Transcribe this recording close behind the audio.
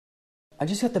I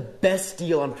just got the best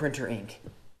deal on printer ink.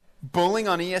 Bowling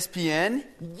on ESPN?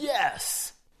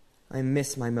 Yes! I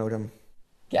miss my modem.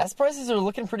 Gas prices are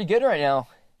looking pretty good right now.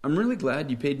 I'm really glad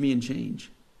you paid me in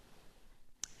change.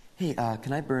 Hey,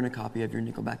 can I burn a copy of your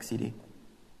Nickelback CD?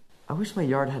 I wish my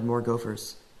yard had more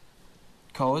Gophers.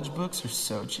 College books are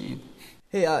so cheap.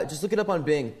 Hey, just look it up on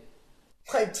Bing.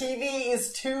 My TV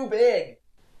is too big.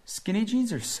 Skinny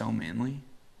jeans are so manly.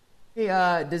 Hey,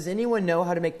 does anyone know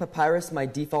how to make Papyrus my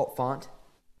default font?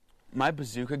 My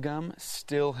bazooka gum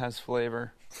still has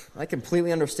flavor. I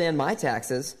completely understand my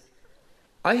taxes.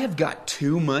 I have got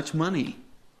too much money.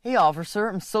 Hey, officer,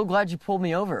 I'm so glad you pulled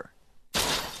me over.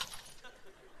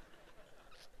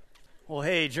 Well,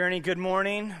 hey, Journey, good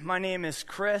morning. My name is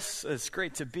Chris. It's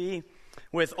great to be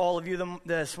with all of you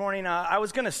this morning. I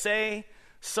was going to say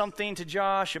something to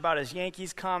Josh about his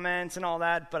Yankees comments and all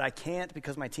that, but I can't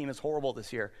because my team is horrible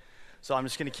this year. So I'm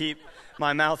just going to keep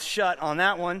my mouth shut on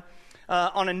that one.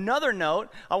 On another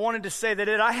note, I wanted to say that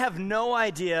I have no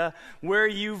idea where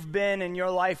you've been in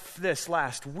your life this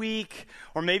last week,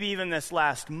 or maybe even this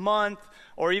last month,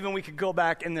 or even we could go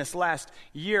back in this last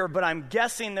year, but I'm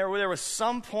guessing there was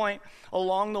some point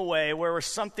along the way where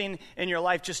something in your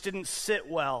life just didn't sit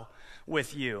well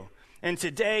with you. And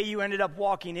today you ended up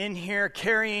walking in here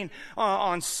carrying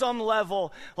on some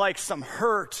level like some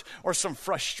hurt or some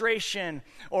frustration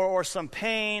or some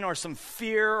pain or some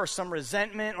fear or some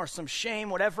resentment or some shame,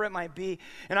 whatever it might be.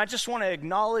 And I just want to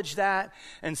acknowledge that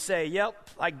and say, yep,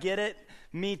 I get it.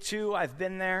 Me too. I've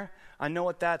been there. I know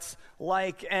what that's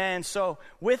like. And so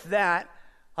with that,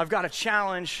 I've got a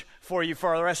challenge for you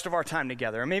for the rest of our time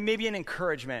together. Or maybe an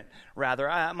encouragement, rather.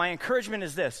 My encouragement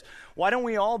is this. Why don't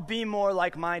we all be more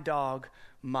like my dog,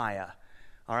 Maya?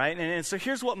 All right? And so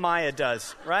here's what Maya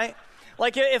does, right?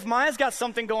 Like if Maya's got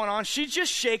something going on, she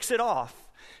just shakes it off.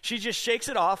 She just shakes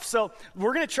it off. So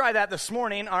we're going to try that this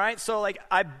morning, all right? So like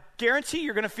I guarantee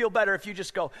you're going to feel better if you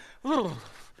just go,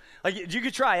 like you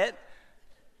could try it.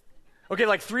 Okay,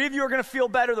 like 3 of you are going to feel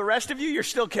better. The rest of you, you're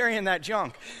still carrying that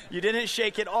junk. You didn't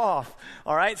shake it off,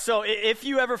 all right? So if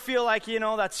you ever feel like,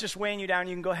 that's just weighing you down,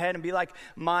 you can go ahead and be like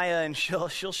Maya, and she'll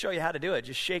show you how to do it.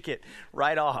 Just shake it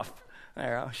right off.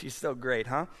 There, she's so great,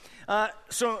 huh?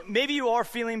 So maybe you are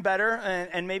feeling better,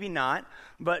 and maybe not.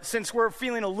 But since we're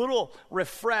feeling a little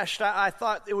refreshed, I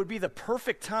thought it would be the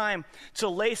perfect time to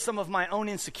lay some of my own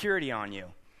insecurity on you.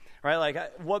 Right,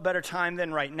 like what better time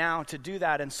than right now to do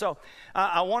that? And so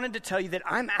I wanted to tell you that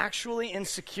I'm actually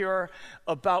insecure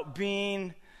about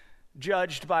being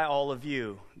judged by all of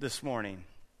you this morning.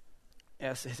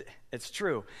 Yes, it's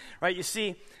true. Right, you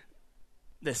see,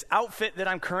 this outfit that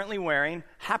I'm currently wearing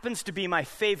happens to be my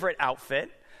favorite outfit.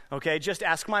 Okay, just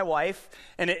ask my wife.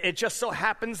 And it just so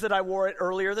happens that I wore it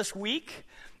earlier this week.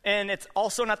 And it's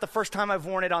also not the first time I've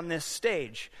worn it on this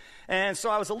stage. And so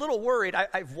I was a little worried.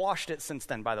 I've washed it since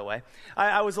then, by the way.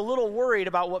 I was a little worried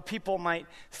about what people might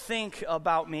think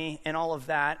about me and all of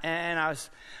that. And I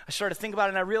started to think about it,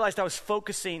 and I realized I was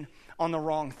focusing on the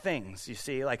wrong things, you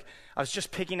see. Like, I was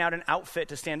just picking out an outfit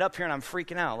to stand up here, and I'm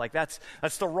freaking out. Like, that's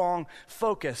the wrong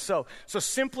focus. So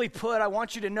simply put, I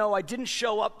want you to know I didn't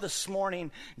show up this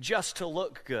morning just to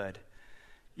look good,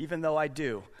 even though I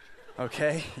do,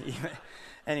 okay?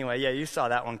 Anyway, yeah, you saw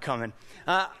that one coming.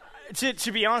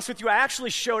 To be honest with you, I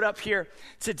actually showed up here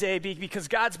today because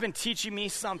God's been teaching me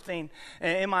something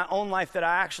in my own life that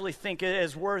I actually think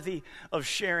is worthy of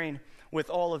sharing with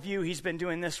all of you. He's been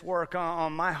doing this work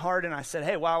on my heart, and I said,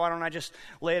 hey, why don't I just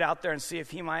lay it out there and see if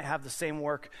he might have the same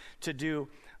work to do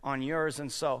on yours.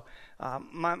 And so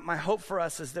my hope for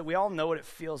us is that we all know what it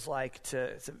feels like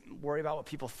to worry about what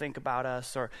people think about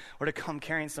us or to come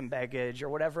carrying some baggage or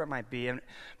whatever it might be. And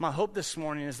my hope this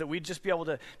morning is that we'd just be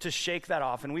able to shake that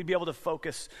off, and we'd be able to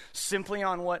focus simply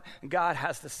on what God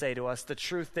has to say to us, the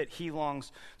truth that he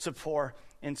longs to pour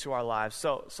into our lives.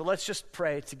 So let's just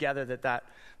pray together that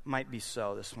might be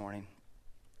so this morning.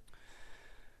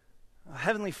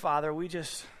 Heavenly Father, we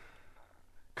just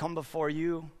come before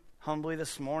you humbly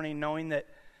this morning, knowing that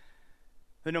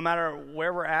no matter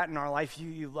where we're at in our life,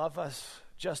 you love us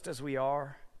just as we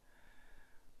are.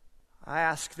 I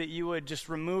ask that you would just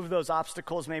remove those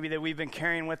obstacles maybe that we've been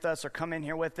carrying with us or come in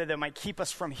here with it that might keep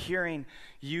us from hearing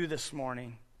you this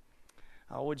morning.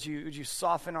 Would you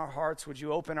soften our hearts? Would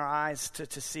you open our eyes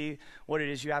to see what it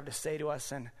is you have to say to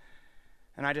us? And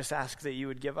I just ask that you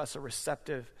would give us a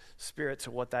receptive spirit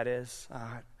to what that is.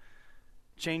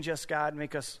 Change us, God,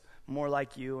 make us more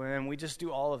like you. And we just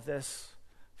do all of this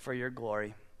for your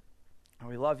glory. And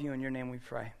we love you. In your name we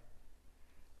pray.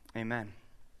 Amen.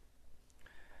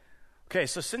 Okay,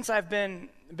 so since I've been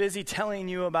busy telling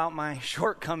you about my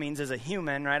shortcomings as a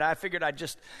human, right, I figured I'd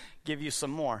just give you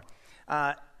some more.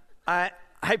 I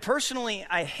I personally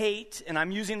hate, and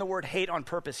I'm using the word hate on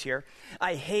purpose here,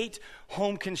 I hate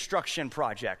home construction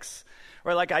projects.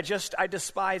 Or like I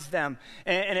despise them.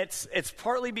 And it's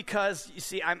partly because, you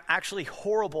see, I'm actually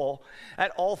horrible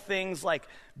at all things like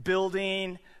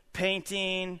building,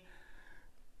 painting,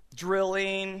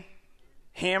 drilling,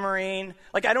 hammering.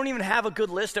 Like I don't even have a good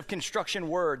list of construction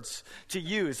words to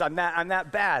use. I'm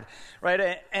that bad,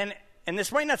 right? And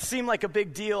this might not seem like a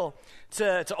big deal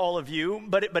to all of you,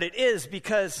 but it is,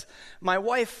 because my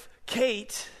wife,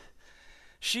 Kate,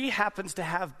 she happens to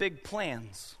have big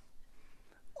plans.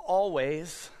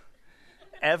 Always,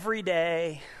 every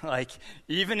day, like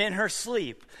even in her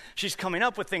sleep, she's coming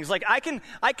up with things. Like I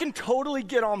can totally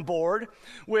get on board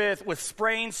with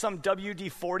spraying some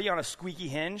WD-40 on a squeaky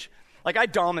hinge. Like I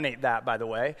dominate that, by the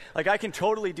way. Like I can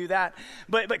totally do that.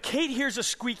 But Kate hears a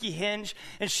squeaky hinge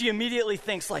and she immediately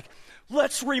thinks like,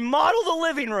 let's remodel the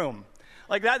living room.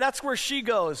 Like that's where she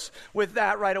goes with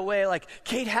that right away. Like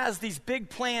Kate has these big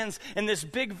plans and this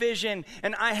big vision,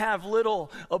 and I have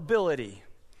little ability.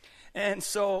 And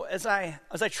so as I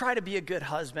try to be a good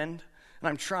husband, and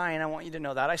I'm trying, I want you to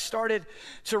know that, I started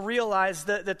to realize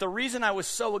that the reason I was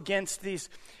so against these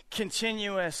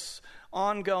continuous,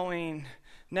 ongoing,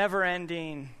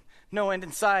 never-ending, no end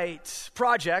in sight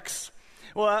projects,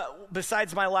 well,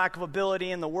 besides my lack of ability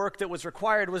and the work that was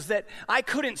required, was that I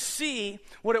couldn't see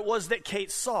what it was that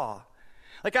Kate saw.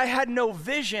 Like I had no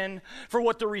vision for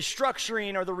what the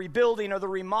restructuring or the rebuilding or the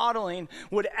remodeling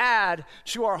would add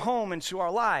to our home and to our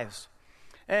lives.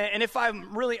 And if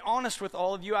I'm really honest with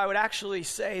all of you, I would actually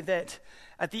say that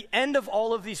at the end of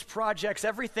all of these projects,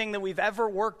 everything that we've ever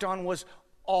worked on was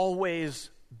always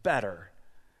better.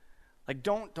 Like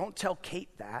don't tell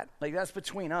Kate that. Like that's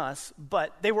between us,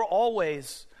 but they were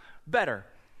always better.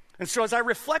 And so as I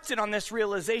reflected on this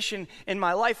realization in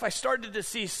my life, I started to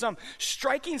see some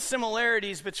striking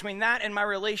similarities between that and my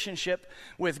relationship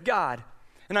with God.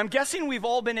 And I'm guessing we've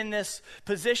all been in this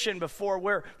position before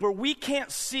where we can't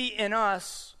see in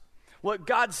us what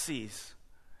God sees,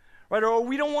 right? Or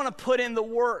we don't want to put in the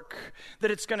work that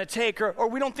it's going to take, or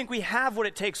we don't think we have what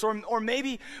it takes, or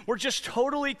maybe we're just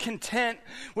totally content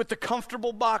with the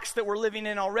comfortable box that we're living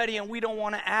in already, and we don't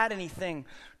want to add anything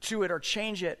to it or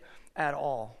change it at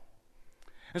all.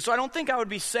 And so I don't think I would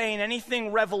be saying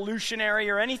anything revolutionary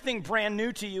or anything brand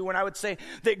new to you when I would say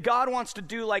that God wants to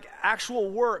do like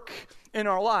actual work in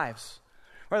our lives,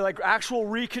 right? Like actual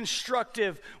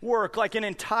reconstructive work, like an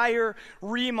entire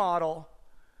remodel,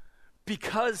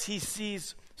 because he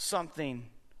sees something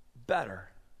better.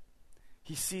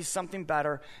 He sees something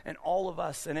better in all of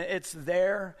us, and it's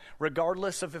there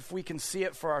regardless of if we can see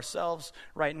it for ourselves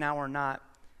right now or not.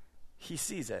 He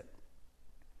sees it.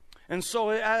 And so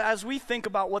as we think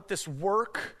about what this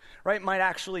work, right, might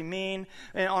actually mean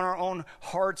on our own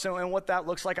hearts and what that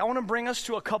looks like, I want to bring us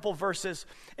to a couple verses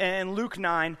in Luke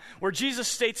 9 where Jesus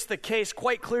states the case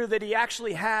quite clear that he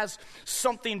actually has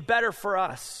something better for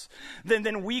us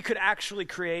than we could actually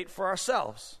create for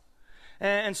ourselves.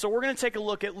 And so we're going to take a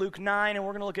look at Luke 9, and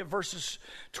we're going to look at verses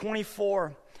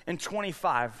 24 and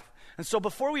 25. And so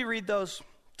before we read those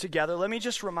together, let me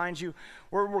just remind you,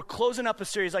 we're closing up a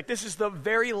series. Like this is the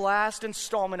very last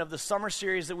installment of the summer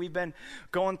series that we've been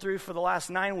going through for the last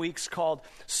 9 weeks called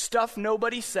Stuff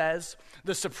Nobody Says,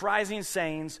 The Surprising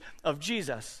Sayings of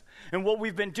Jesus. And what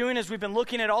we've been doing is we've been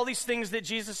looking at all these things that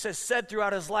Jesus has said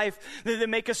throughout his life that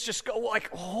make us just go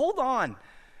like, hold on,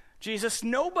 Jesus,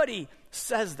 nobody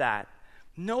says that.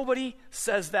 Nobody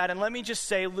says that. And let me just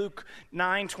say Luke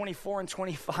 9, 24 and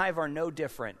 25 are no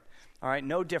different. All right,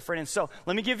 no different. And so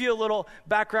let me give you a little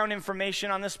background information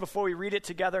on this before we read it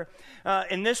together.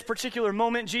 In this particular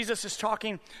moment, Jesus is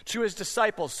talking to his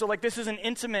disciples. So like this is an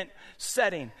intimate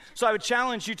setting. So I would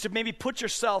challenge you to maybe put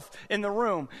yourself in the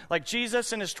room, like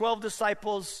Jesus and his 12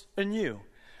 disciples and you.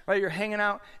 Right, you're hanging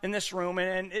out in this room,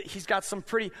 and he's got some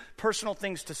pretty personal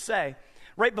things to say.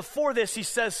 Right before this, he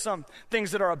says some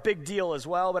things that are a big deal as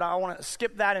well, but I want to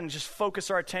skip that and just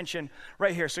focus our attention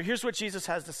right here. So here's what Jesus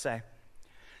has to say.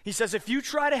 He says, if you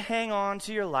try to hang on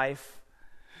to your life,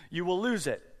 you will lose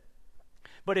it.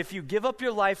 But if you give up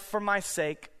your life for my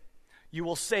sake, you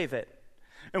will save it.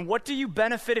 And what do you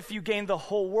benefit if you gain the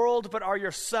whole world but are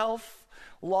yourself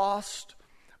lost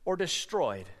or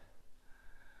destroyed?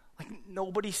 Like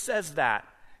nobody says that.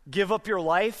 Give up your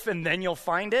life and then you'll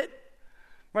find it.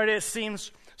 Right? It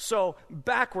seems so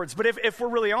backwards. But if we're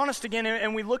really honest again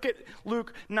and we look at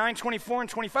Luke 9, 24 and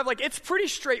 25, like it's pretty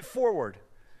straightforward.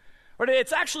 Right?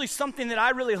 It's actually something that I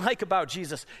really like about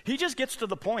Jesus. He just gets to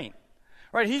the point.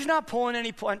 Right? He's not pulling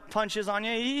any punches on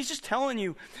you. He's just telling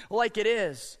you like it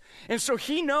is. And so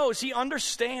he knows, he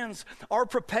understands our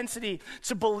propensity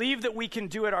to believe that we can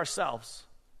do it ourselves.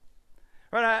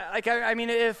 Right? I mean,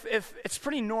 if it's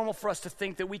pretty normal for us to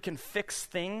think that we can fix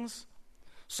things,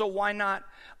 so why not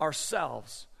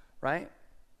ourselves, right?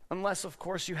 Unless, of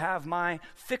course, you have my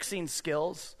fixing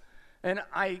skills. And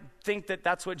I think that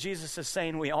that's what Jesus is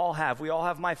saying we all have. We all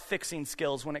have my fixing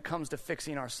skills when it comes to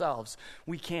fixing ourselves.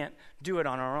 We can't do it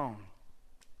on our own.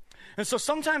 And so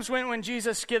sometimes when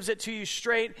Jesus gives it to you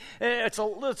straight, it's a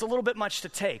little bit much to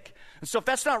take. And so if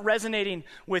that's not resonating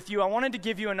with you, I wanted to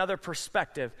give you another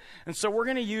perspective. And so we're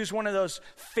going to use one of those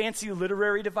fancy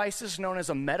literary devices known as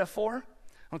a metaphor.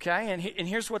 Okay? And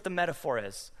here's what the metaphor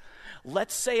is.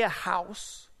 Let's say a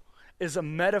house is a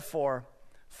metaphor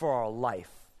for our life.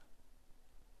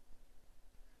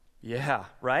 Yeah,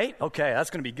 right? Okay,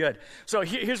 that's going to be good. So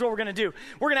here's what we're going to do.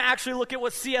 We're going to actually look at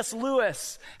what C.S.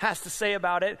 Lewis has to say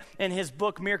about it in his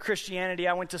book, Mere Christianity.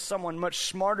 I went to someone much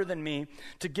smarter than me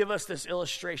to give us this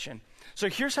illustration. So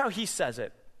here's how he says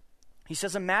it. He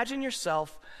says, imagine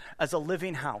yourself as a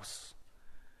living house.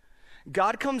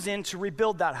 God comes in to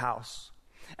rebuild that house.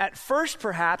 At first,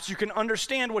 perhaps, you can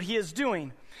understand what he is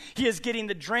doing. He is getting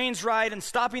the drains right and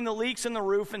stopping the leaks in the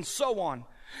roof and so on.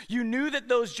 You knew that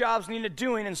those jobs needed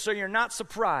doing, and so you're not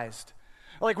surprised.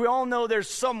 Like, we all know there's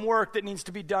some work that needs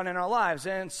to be done in our lives,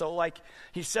 and so, like,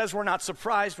 he says we're not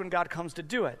surprised when God comes to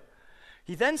do it.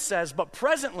 He then says, but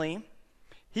presently,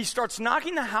 he starts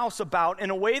knocking the house about in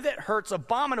a way that hurts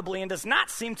abominably and does not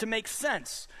seem to make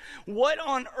sense. What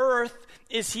on earth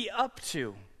is he up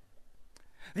to?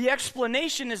 The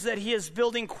explanation is that he is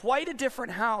building quite a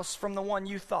different house from the one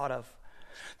you thought of.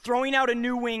 Throwing out a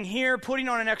new wing here, putting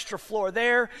on an extra floor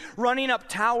there, running up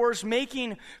towers,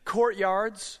 making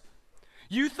courtyards.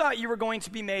 You thought you were going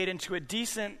to be made into a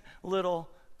decent little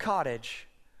cottage,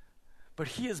 but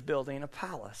he is building a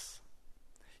palace.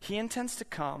 He intends to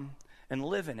come and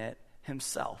live in it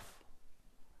himself.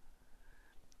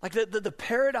 Like the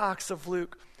paradox of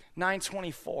Luke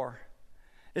 9:24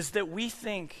 is that we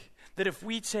think that if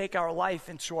we take our life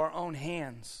into our own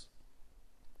hands,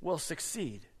 we'll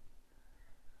succeed.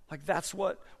 Like, that's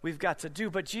what we've got to do.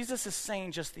 But Jesus is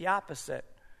saying just the opposite.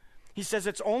 He says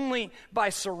it's only by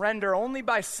surrender, only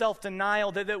by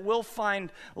self-denial that we'll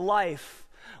find life,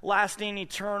 lasting,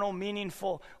 eternal,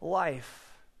 meaningful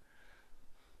life.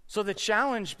 So the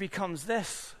challenge becomes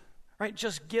this, right?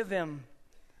 Just give him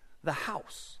the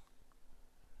house.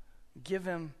 Give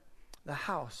him the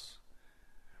house.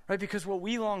 Right? Because what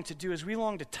we long to do is we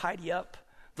long to tidy up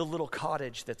the little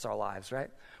cottage that's our lives, right?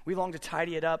 We long to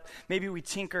tidy it up. Maybe we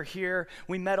tinker here,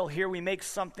 we meddle here, we make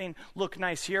something look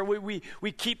nice here.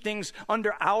 We keep things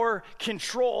under our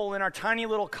control in our tiny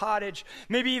little cottage,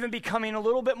 maybe even becoming a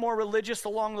little bit more religious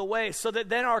along the way so that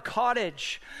then our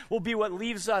cottage will be what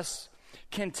leaves us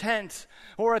content,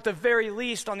 or at the very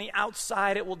least, on the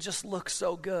outside, it will just look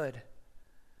so good.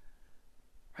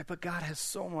 Right? But God has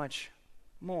so much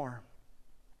more.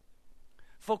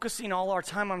 Focusing all our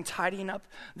time on tidying up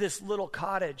this little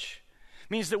cottage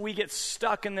means that we get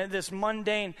stuck in this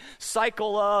mundane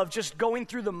cycle of just going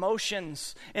through the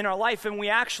motions in our life, and we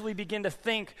actually begin to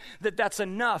think that that's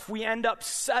enough. We end up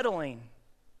settling.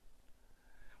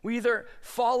 We either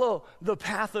follow the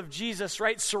path of Jesus,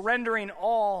 right, surrendering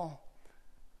all,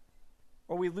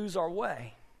 or we lose our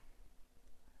way.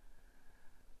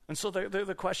 And so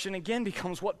the question again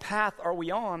becomes, what path are we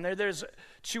on? There's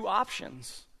two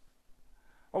options.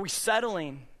 Are we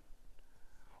settling?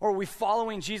 Or are we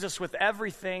following Jesus with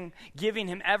everything, giving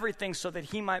him everything so that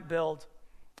he might build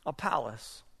a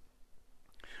palace?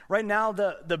 Right now,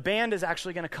 the band is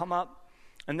actually going to come up,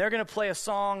 and they're going to play a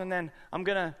song, and then I'm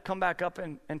going to come back up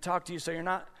and talk to you, so you're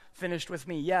not finished with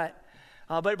me yet.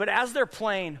 But as they're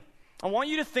playing, I want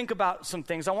you to think about some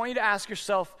things. I want you to ask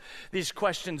yourself these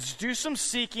questions. Do some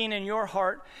seeking in your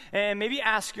heart, and maybe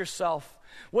ask yourself,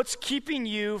 what's keeping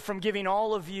you from giving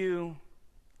all of you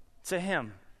to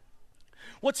him?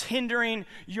 What's hindering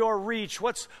your reach?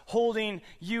 What's holding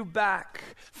you back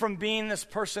from being this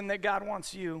person that God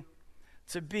wants you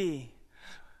to be?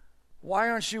 Why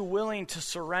aren't you willing to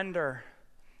surrender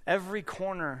every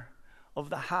corner of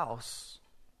the house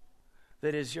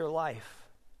that is your life?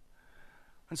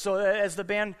 And so as the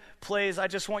band plays, I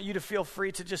just want you to feel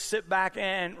free to just sit back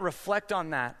and reflect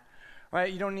on that.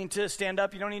 Right? You don't need to stand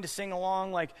up. You don't need to sing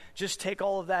along. Like, just take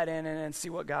all of that in and see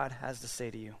what God has to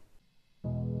say to you.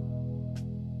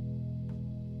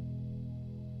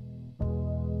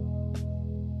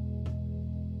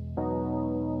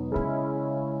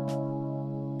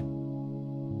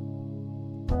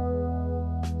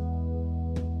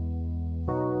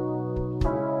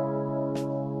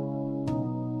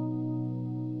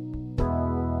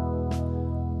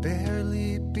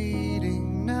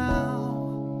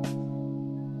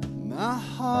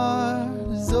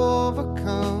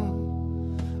 overcome.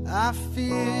 I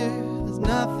fear there's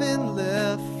nothing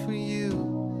left for you.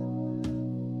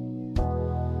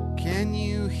 Can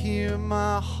you hear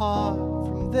my heart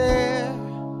from there?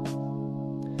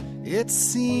 It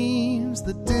seems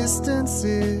the distance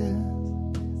is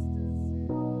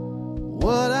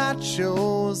what I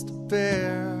chose to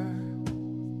bear.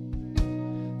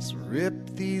 So rip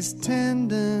these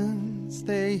tendons,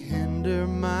 they hinder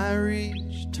my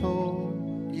reach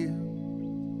toward you.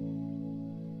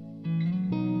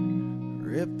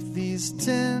 Rip these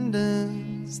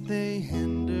tendons, they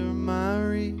hinder my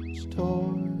reach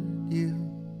toward you.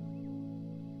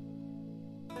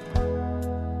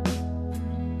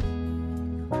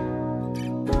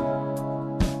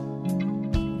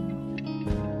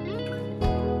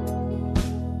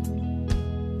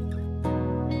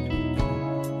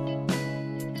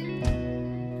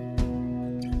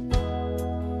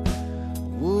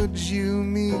 Would you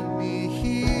meet me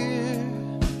here,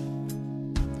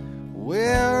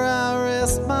 where I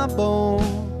rest my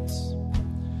bones,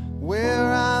 where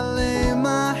I lay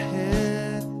my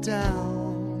head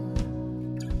down?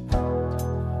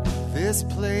 This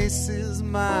place is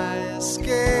my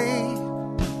escape.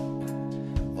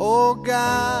 Oh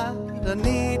God, I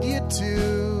need you to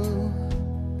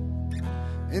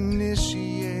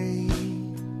initiate.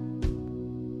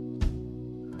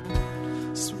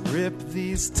 So rip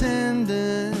these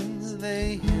tendons,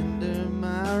 they hinder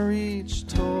my reach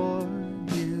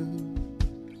toward you.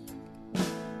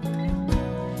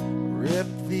 Rip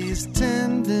these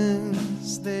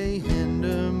tendons, they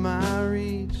hinder my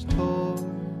reach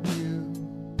toward you.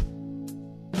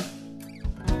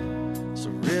 So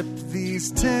rip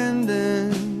these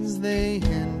tendons, they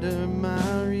hinder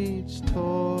my reach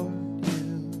toward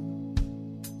you.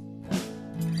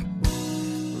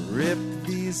 Rip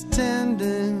these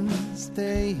tendons,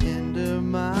 they hinder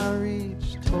my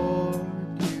reach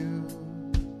toward you.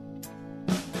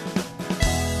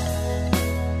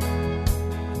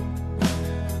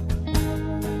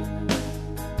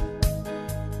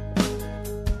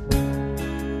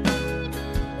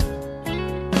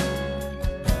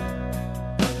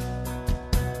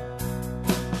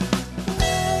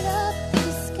 Light up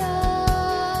the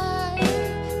sky,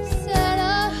 set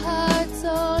our hearts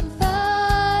on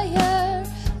fire.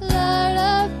 Light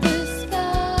up the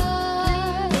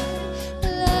sky,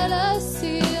 let us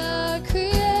see our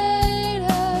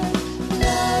Creator.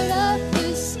 Light up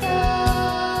the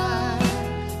sky,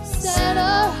 set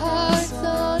our hearts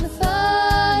on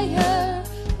fire.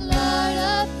 Light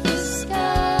up the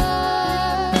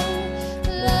sky,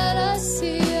 let us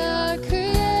see our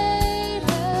Creator.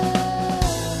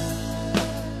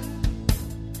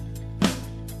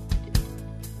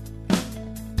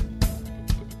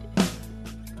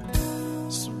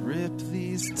 So rip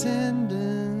these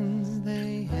tendons,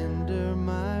 they hinder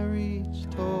my reach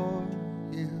toward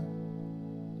you.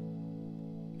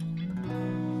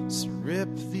 So rip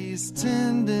these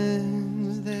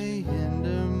tendons, they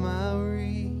hinder my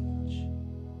reach.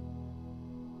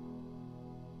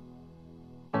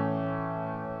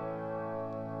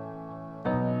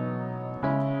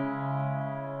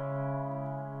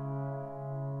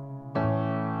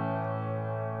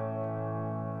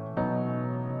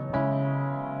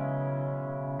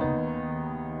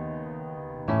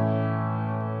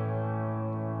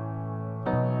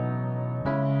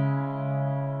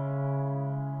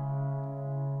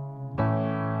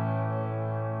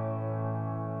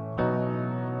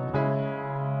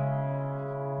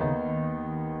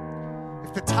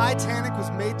 If the Titanic was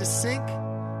made to sink,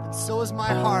 then so is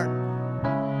my heart,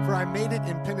 for I made it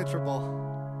impenetrable.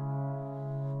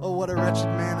 Oh, what a wretched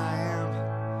man I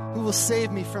am. Who will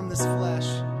save me from this flesh?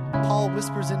 Paul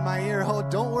whispers in my ear, oh,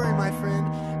 don't worry, my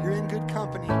friend, you're in good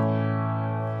company.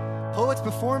 Poets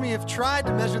before me have tried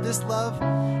to measure this love,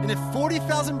 and if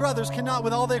 40,000 brothers cannot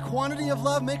with all their quantity of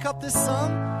love make up this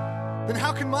sum, then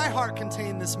how can my heart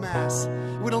contain this mass?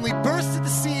 It would only burst at the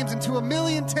seams into a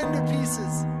million tender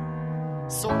pieces.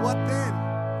 So what then?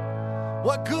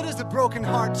 What good is a broken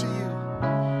heart to you?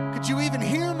 Could you even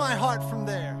hear my heart from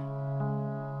there?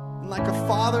 And like a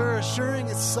father assuring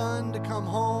his son to come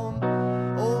home,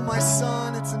 oh, my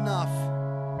son, it's enough.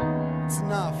 It's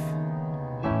enough.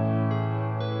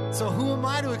 So who am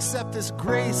I to accept this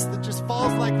grace that just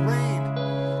falls like rain?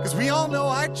 Because we all know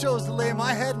I chose to lay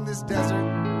my head in this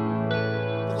desert.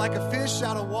 But like a fish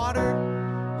out of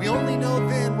water, we only know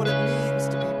then what it means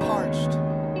to be parched.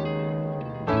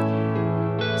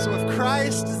 So if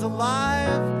Christ is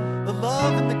alive, the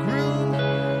love and the groom,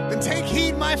 then take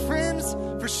heed, my friends,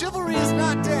 for chivalry is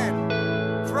not dead.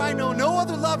 For I know no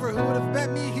other lover who would have met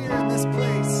me here in this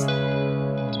place.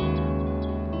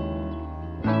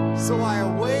 So I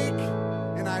awake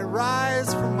and I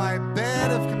rise from my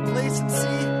bed of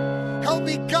complacency. Help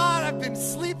me, God, I've been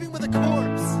sleeping with a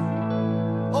corpse.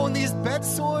 Oh, and these bed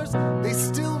sores, they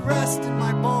still rest in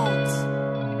my bones.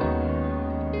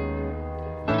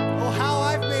 Oh, how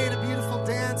I've made a beautiful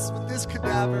dance with this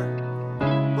cadaver,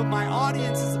 but my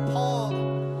audience is appalled.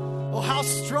 Oh, how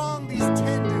strong these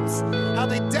tendons, how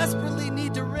they desperately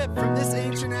need to rip from this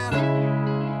ancient atom.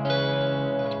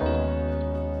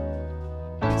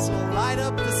 So light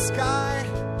up the sky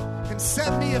and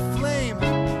set me aflame.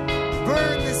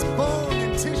 Burn this bone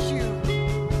and tissue,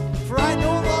 for I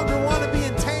no longer want to be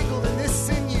entangled in this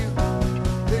sinew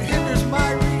that hinders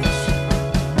my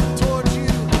reach towards you.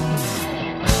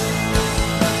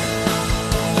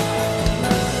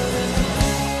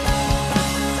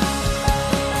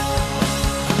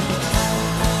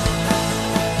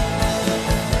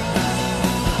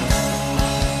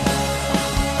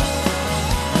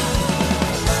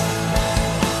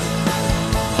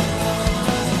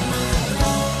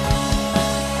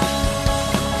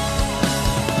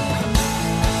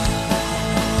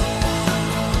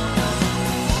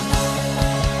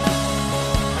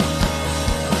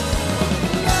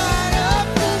 Light up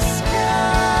the sky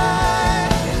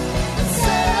and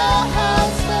set our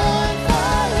hearts on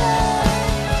fire.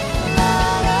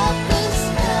 Light up the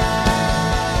sky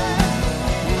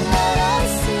and let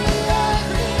us see our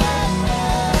Creator.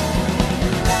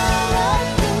 Light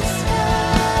up the sky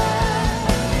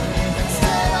and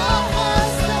set our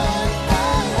hearts on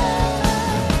fire.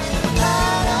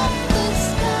 Light up the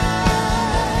sky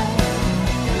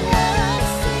and let us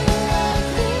see our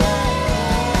Creator.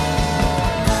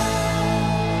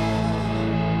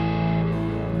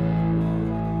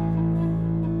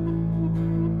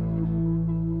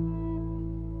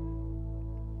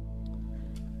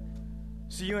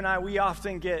 So you and I, we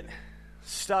often get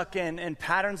stuck in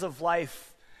patterns of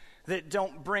life that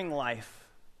don't bring life.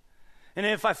 And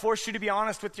if I forced you to be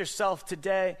honest with yourself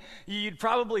today, you'd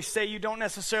probably say you don't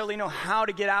necessarily know how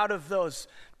to get out of those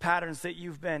patterns that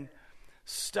you've been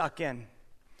stuck in.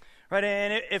 Right?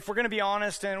 And if we're going to be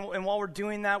honest, and while we're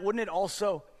doing that, wouldn't it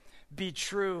also be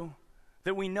true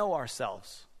that we know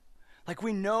ourselves? Like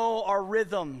we know our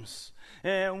rhythms,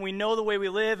 and we know the way we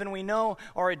live, and we know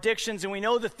our addictions, and we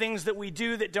know the things that we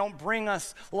do that don't bring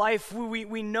us life.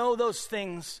 We know those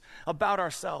things about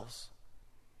ourselves.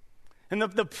 And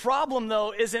the problem,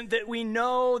 though, isn't that we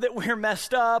know that we're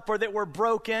messed up or that we're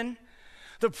broken.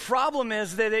 The problem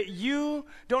is that you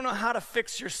don't know how to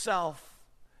fix yourself,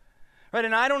 right?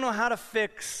 And I don't know how to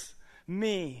fix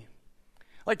me.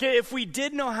 Like if we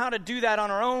did know how to do that on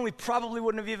our own, we probably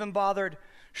wouldn't have even bothered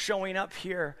showing up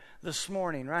here this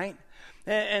morning, right?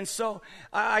 And so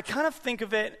I kind of think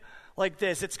of it like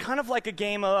this. It's kind of like a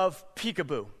game of peekaboo.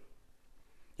 You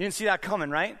didn't see that coming,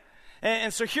 right?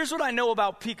 And so here's what I know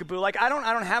about peekaboo. Like I don't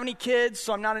have any kids,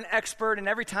 so I'm not an expert, and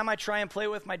every time I try and play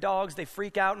with my dogs, they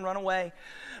freak out and run away.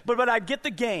 But I get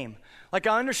the game. Like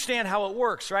I understand how it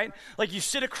works, right? Like you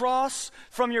sit across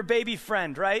from your baby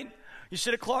friend, right? You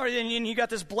sit across and you got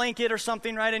this blanket or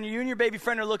something, right? And you and your baby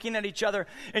friend are looking at each other,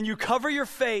 and you cover your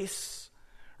face,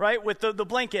 right, with the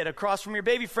blanket across from your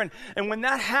baby friend. And when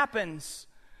that happens,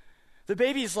 the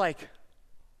baby's like,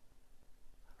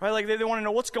 right, like they want to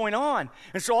know what's going on.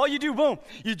 And so all you do, boom,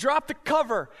 you drop the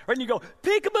cover, right, and you go,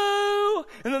 peekaboo!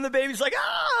 And then the baby's like,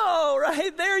 oh,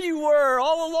 right, there you were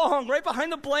all along, right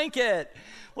behind the blanket.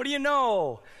 What do you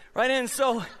know? Right, and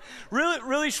so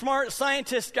really smart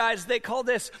scientists, guys, they call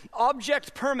this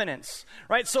object permanence,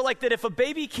 right? So like that if a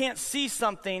baby can't see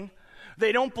something,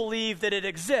 they don't believe that it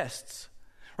exists,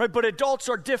 right? But adults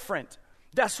are different.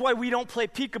 That's why we don't play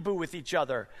peekaboo with each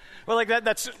other. Well, like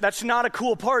that's not a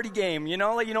cool party game, you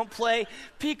know? Like you don't play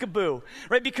peekaboo,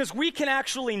 right? Because we can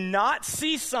actually not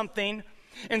see something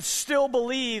and still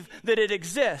believe that it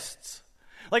exists.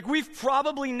 Like we've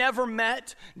probably never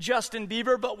met Justin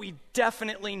Bieber, but we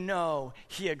definitely know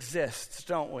he exists,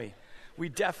 don't we? We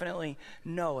definitely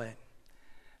know it.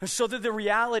 And so the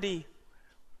reality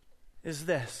is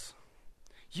this.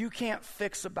 You can't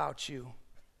fix about you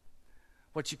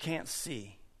what you can't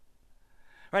see.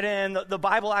 Right? And the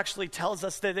Bible actually tells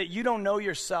us that you don't know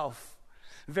yourself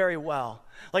very well.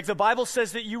 Like the Bible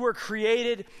says that you were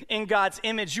created in God's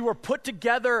image. You were put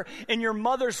together in your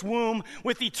mother's womb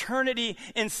with eternity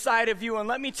inside of you. And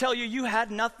let me tell you, you had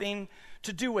nothing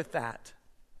to do with that.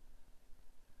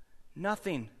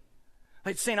 Nothing.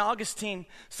 Like St. Augustine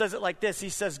says it like this. He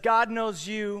says, God knows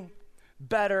you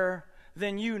better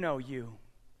than you know you.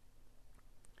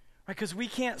 Right? Because we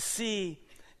can't see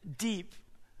deep.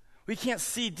 We can't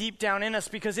see deep down in us,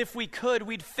 because if we could,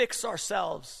 we'd fix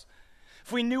ourselves.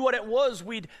 If we knew what it was,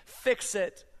 we'd fix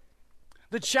it.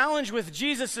 The challenge with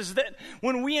Jesus is that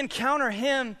when we encounter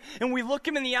him and we look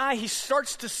him in the eye, he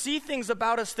starts to see things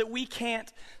about us that we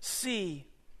can't see.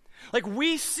 Like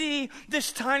we see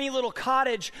this tiny little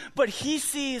cottage, but he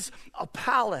sees a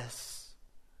palace.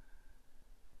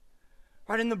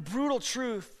 Right? And the brutal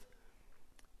truth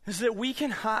is that we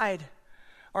can hide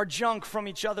our junk from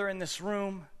each other in this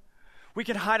room. We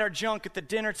can hide our junk at the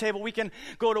dinner table. We can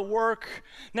go to work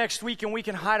next week and we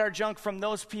can hide our junk from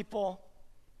those people.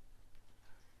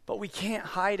 But we can't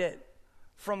hide it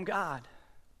from God.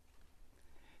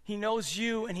 He knows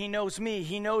you and he knows me.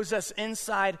 He knows us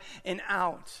inside and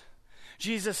out.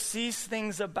 Jesus sees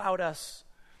things about us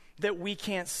that we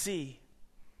can't see.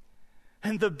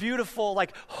 And the beautiful,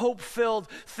 hope-filled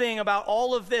thing about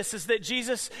all of this is that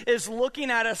Jesus is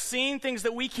looking at us, seeing things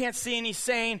that we can't see, and he's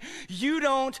saying, you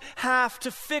don't have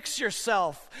to fix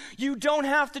yourself. You don't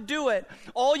have to do it.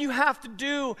 All you have to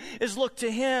do is look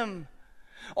to him.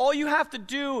 All you have to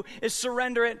do is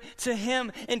surrender it to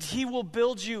him, and he will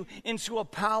build you into a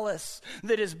palace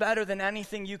that is better than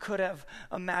anything you could have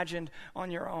imagined on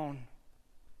your own.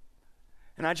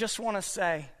 And I just want to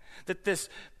say that this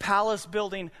palace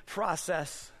building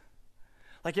process,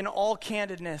 in all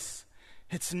candidness,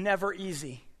 it's never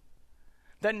easy.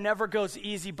 That never goes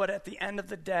easy, but at the end of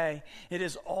the day, it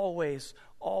is always,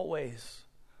 always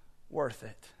worth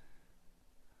it.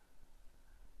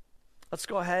 Let's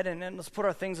go ahead and let's put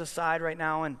our things aside right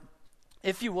now. And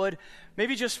if you would,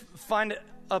 maybe just find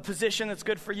a position that's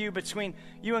good for you between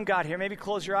you and God here. Maybe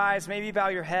close your eyes, maybe bow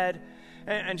your head,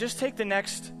 and just take the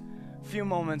next few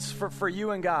moments for you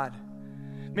and God.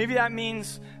 Maybe that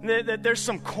means that there's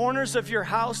some corners of your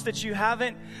house that you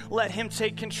haven't let him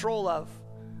take control of.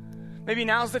 Maybe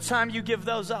now's the time you give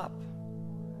those up.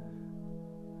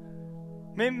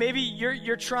 Maybe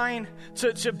you're trying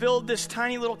to build this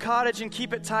tiny little cottage and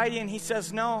keep it tidy, and he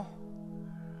says, no,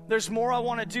 there's more I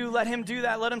want to do. Let him do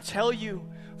that. Let him tell you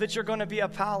that you're going to be a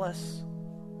palace.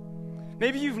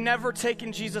 Maybe you've never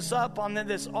taken Jesus up on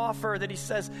this offer that he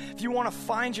says, if you want to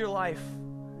find your life,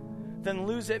 then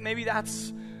lose it. Maybe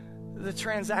that's the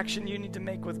transaction you need to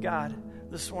make with God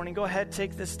this morning. Go ahead,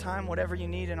 take this time, whatever you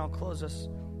need, and I'll close us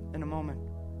in a moment.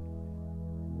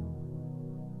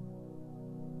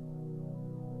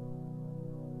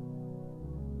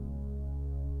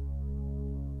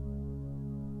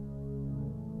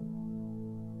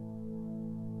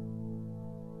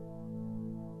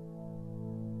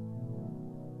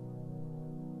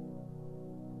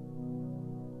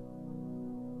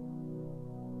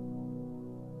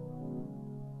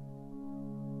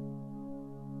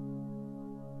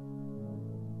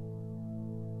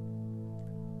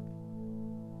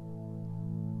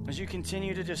 As you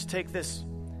continue to just take this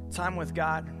time with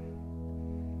God,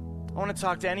 I want to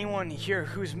talk to anyone here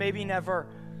who's maybe never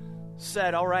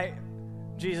said, all right,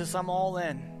 Jesus, I'm all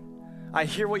in. I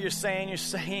hear what you're saying. You're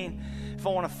saying, if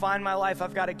I want to find my life,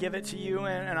 I've got to give it to you,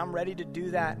 and I'm ready to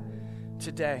do that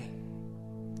today.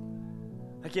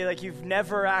 Like you've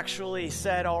never actually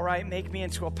said, all right, make me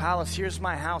into a palace. Here's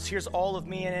my house. Here's all of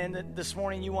me. And this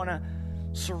morning you want to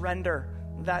surrender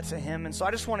that to him. And so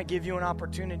I just want to give you an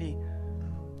opportunity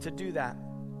to do that.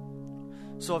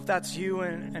 So if that's you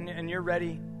and you're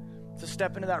ready to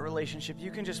step into that relationship, you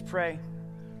can just pray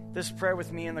this prayer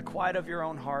with me in the quiet of your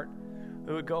own heart.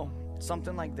 It would go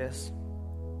something like this.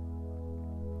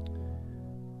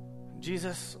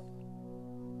 Jesus,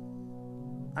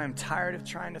 I'm tired of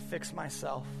trying to fix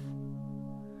myself.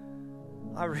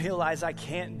 I realize I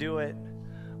can't do it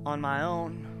on my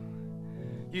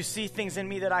own. You see things in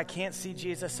me that I can't see,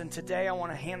 Jesus, and today I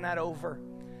want to hand that over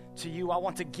to you. I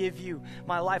want to give you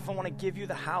my life. I want to give you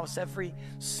the house, every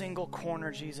single corner,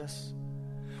 Jesus.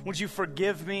 Would you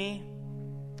forgive me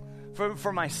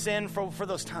for my sin, for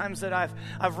those times that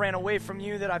I've ran away from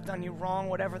you, that I've done you wrong,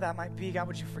 whatever that might be. God,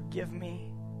 would you forgive me?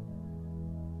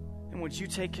 And would you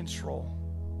take control?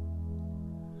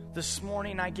 This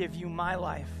morning I give you my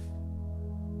life.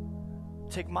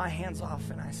 Take my hands off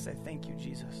and I say, thank you,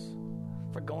 Jesus,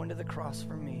 for going to the cross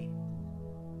for me.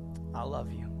 I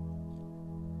love you.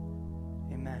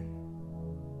 Amen.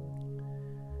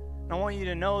 And I want you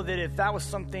to know that if that was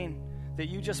something that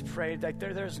you just prayed, like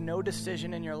there's no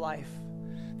decision in your life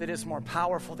that is more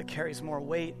powerful, that carries more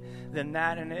weight than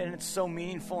that. And it's so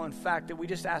meaningful, in fact, that we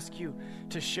just ask you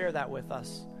to share that with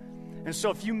us. And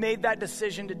so if you made that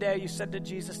decision today, you said to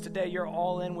Jesus today, you're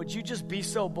all in, would you just be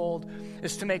so bold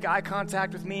as to make eye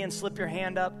contact with me and slip your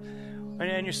hand up?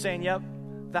 And you're saying, yep,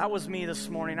 that was me this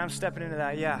morning. I'm stepping into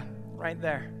that. Yeah, right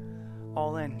there.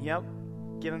 All in. Yep.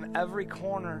 Give him every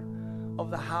corner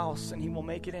of the house and he will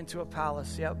make it into a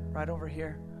palace. Yep, right over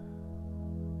here.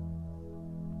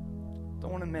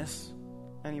 Don't want to miss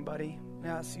anybody.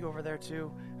 Yeah, I see you over there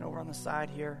too, and over on the side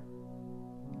here.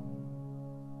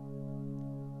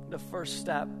 The first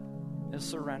step is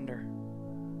surrender.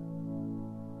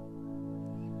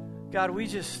 God, we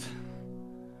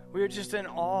are just in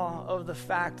awe of the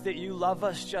fact that you love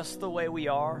us just the way we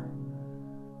are.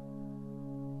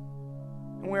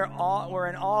 And we're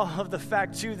in awe of the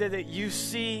fact, too, that you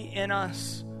see in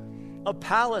us a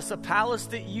palace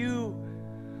that you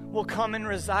will come and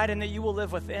reside and that you will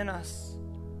live within us.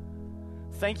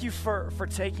 Thank you for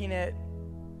taking it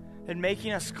and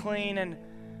making us clean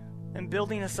and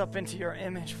building us up into your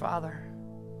image, Father.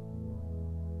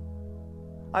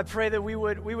 I pray that we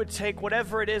would take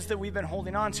whatever it is that we've been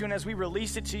holding on to, and as we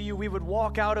release it to you, we would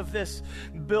walk out of this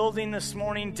building this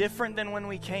morning different than when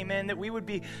we came in, that we would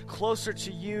be closer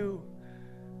to you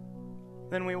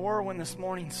than we were when this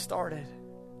morning started.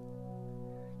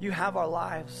 You have our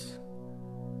lives.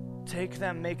 Take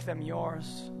them, make them yours,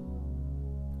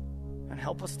 and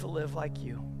help us to live like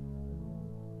you.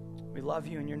 We love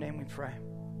you. In your name we pray.